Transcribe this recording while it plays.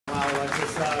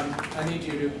Alexis. I need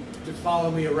you to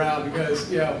follow me around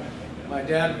because, my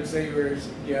dad would say you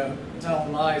were,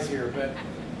 telling lies here. But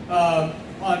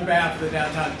on behalf of the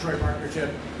Downtown Detroit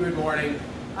Partnership, good morning.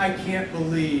 I can't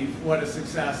believe what a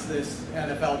success this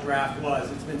NFL draft was.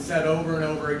 It's been said over and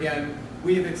over again.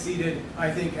 We have exceeded,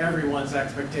 I think, everyone's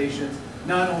expectations,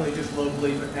 not only just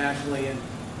locally, but nationally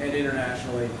and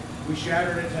internationally. We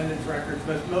shattered attendance records,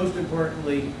 but most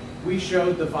importantly, we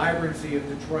showed the vibrancy of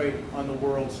Detroit on the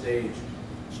world stage.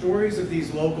 Stories of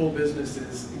these local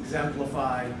businesses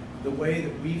exemplify the way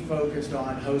that we focused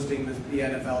on hosting the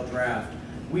NFL draft.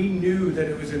 We knew that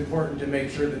it was important to make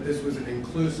sure that this was an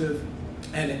inclusive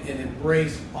and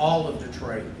embraced all of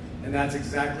Detroit. And that's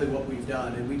exactly what we've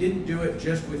done. And we didn't do it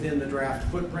just within the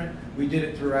draft footprint, we did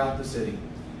it throughout the city.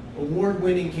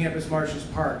 Award-winning Campus Martius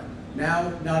Park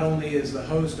now not only is the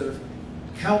host of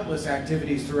countless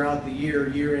activities throughout the year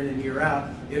in and year out,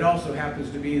 it also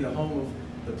happens to be the home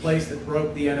of the place that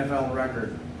broke the NFL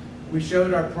record. We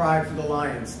showed our pride for the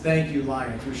Lions. Thank you,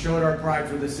 Lions. We showed our pride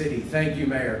for the city. Thank you,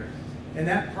 Mayor. And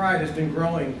that pride has been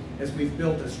growing as we've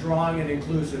built a strong and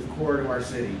inclusive core to our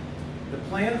city. The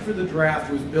plan for the draft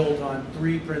was built on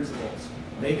 3 principles.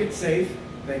 Make it safe,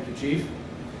 thank you, Chief.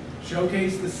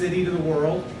 Showcase the city to the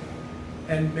world,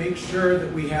 and make sure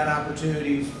that we had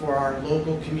opportunities for our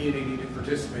local community to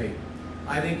participate.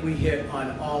 I think we hit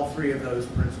on all 3 of those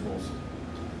principles.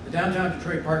 The Downtown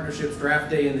Detroit Partnership's Draft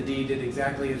Day in the D did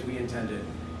exactly as we intended.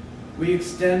 We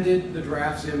extended the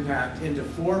draft's impact into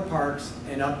 4 parks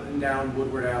and up and down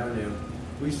Woodward Avenue.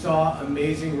 We saw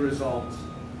amazing results.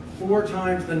 4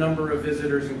 times the number of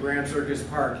visitors in Grand Circus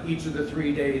Park each of the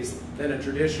 3 days than a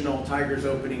traditional Tigers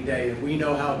opening day, and we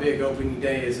know how big opening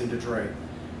day is in Detroit.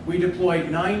 We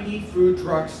deployed 90 food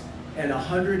trucks and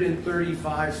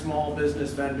 135 small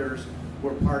business vendors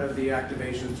were part of the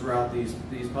activations throughout these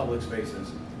public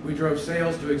spaces. We drove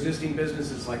sales to existing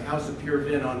businesses like House of Pure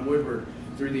Vin on Woodward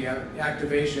through the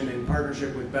activation in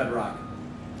partnership with Bedrock.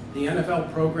 The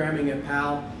NFL programming at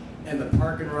PAL and the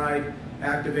Park and Ride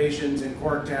activations in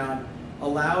Corktown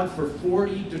allowed for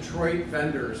 40 Detroit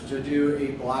vendors to do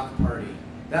a block party.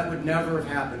 That would never have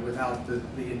happened without the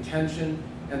intention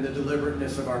and the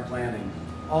deliberateness of our planning.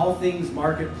 All Things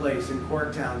Marketplace in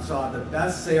Corktown saw the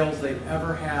best sales they've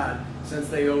ever had since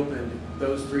they opened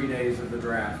those 3 days of the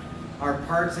draft. Our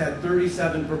parks had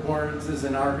 37 performances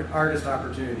and artist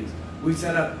opportunities. We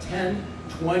set up 10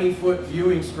 20-foot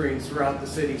viewing screens throughout the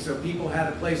city so people had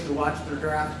a place to watch their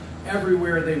draft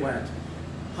everywhere they went.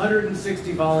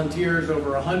 160 volunteers,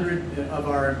 over 100 of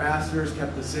our ambassadors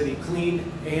kept the city clean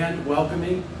and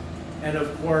welcoming. And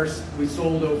of course, we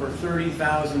sold over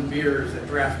 30,000 beers at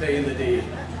Draft Day in the D.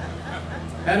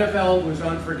 NFL was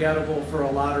unforgettable for a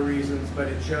lot of reasons, but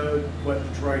it showed what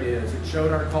Detroit is. It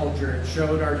showed our culture, it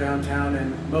showed our downtown,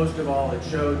 and most of all, it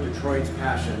showed Detroit's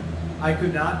passion. I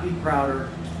could not be prouder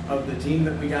of the team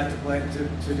that we got to play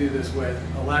to do this with.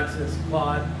 Alexis,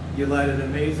 Claude, you led an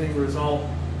amazing result.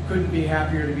 Couldn't be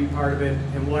happier to be part of it,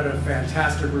 and what a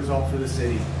fantastic result for the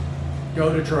city.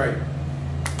 Go Detroit.